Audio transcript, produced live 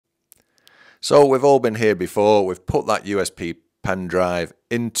So we've all been here before. We've put that USB pen drive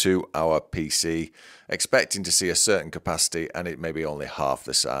into our PC, expecting to see a certain capacity, and it may be only half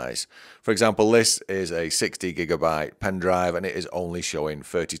the size. For example, this is a 60 gigabyte pen drive and it is only showing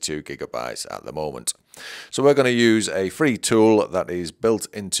 32 gigabytes at the moment. So we're going to use a free tool that is built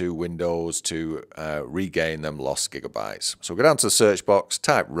into Windows to regain them lost gigabytes. So go down to the search box,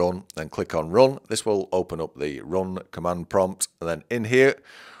 type run, then click on run. This will open up the run command prompt, and then in here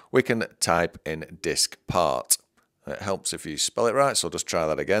we can type in disk part. It helps if you spell it right, so just try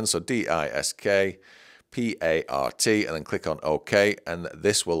that again. So DISK PART, and then click on OK, and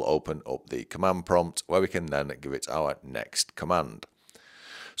this will open up the command prompt where we can then give it our next command.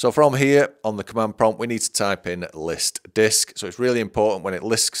 So from here on the command prompt, we need to type in list disk. So it's really important when it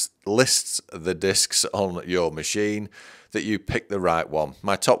lists the disks on your machine that you pick the right one.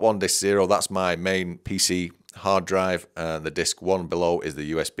 My top one, disk 0, that's my main PC hard drive, and the disk 1 below is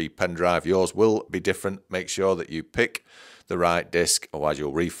the USB pen drive. Yours will be different. Make sure that you pick the right disk, otherwise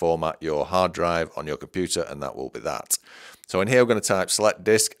you'll reformat your hard drive on your computer, and that will be that. So in here we're going to type select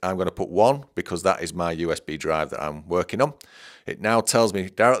disk. I'm going to put 1 because that is my USB drive that I'm working on. It now tells me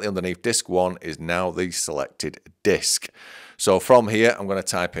directly underneath disk 1 is now the selected disk. So from here I'm going to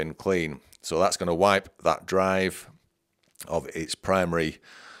type in clean. So that's going to wipe that drive of its primary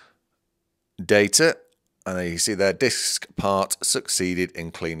data. And then you see there, disk part succeeded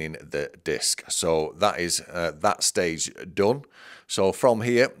in cleaning the disk. So that is that stage done. So from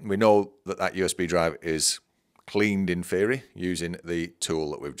here, we know that that USB drive is cleaned in theory using the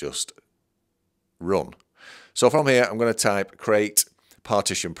tool that we've just run. So from here, I'm going to type create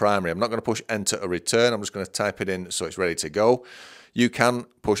partition primary. I'm not going to push enter or return. I'm just going to type it in so it's ready to go. You can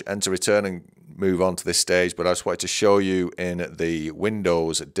push enter return and move on to this stage, but I just wanted to show you in the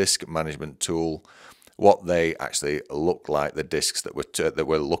Windows disk management tool what they actually look like, the disks that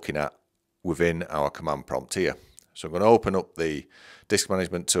we're looking at within our command prompt here. So I'm going to open up the disk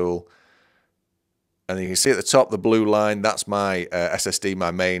management tool, and you can see at the top the blue line, that's my SSD, my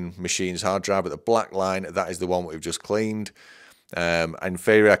main machine's hard drive, but the black line, that is the one we've just cleaned. In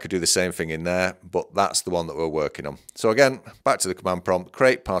theory I could do the same thing in there, but that's the one that we're working on. So again, back to the command prompt,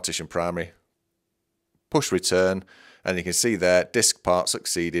 create partition primary, push return, and you can see there, disk part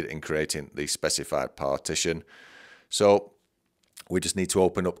succeeded in creating the specified partition. So we just need to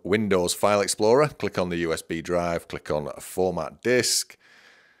open up Windows File Explorer, click on the USB drive, click on Format Disk.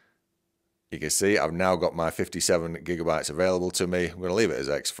 You can see I've now got my 57 gigabytes available to me. I'm going to leave it as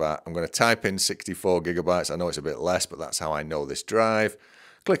exFAT. I'm going to type in 64 gigabytes. I know it's a bit less, but that's how I know this drive.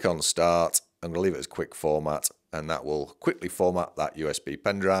 Click on Start. I'm going to leave it as quick format, and that will quickly format that USB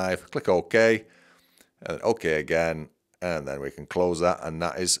pen drive. Click OK. And OK again, and then we can close that, and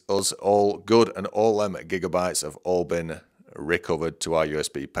that is us all good, and all them gigabytes have all been recovered to our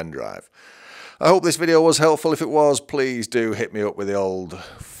USB pen drive. I hope this video was helpful. If it was, please do hit me up with the old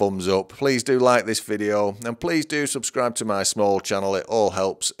thumbs up. Please do like this video, and please do subscribe to my small channel. It all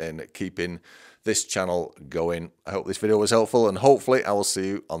helps in keeping this channel going. I hope this video was helpful, and hopefully I will see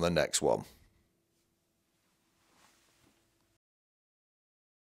you on the next one.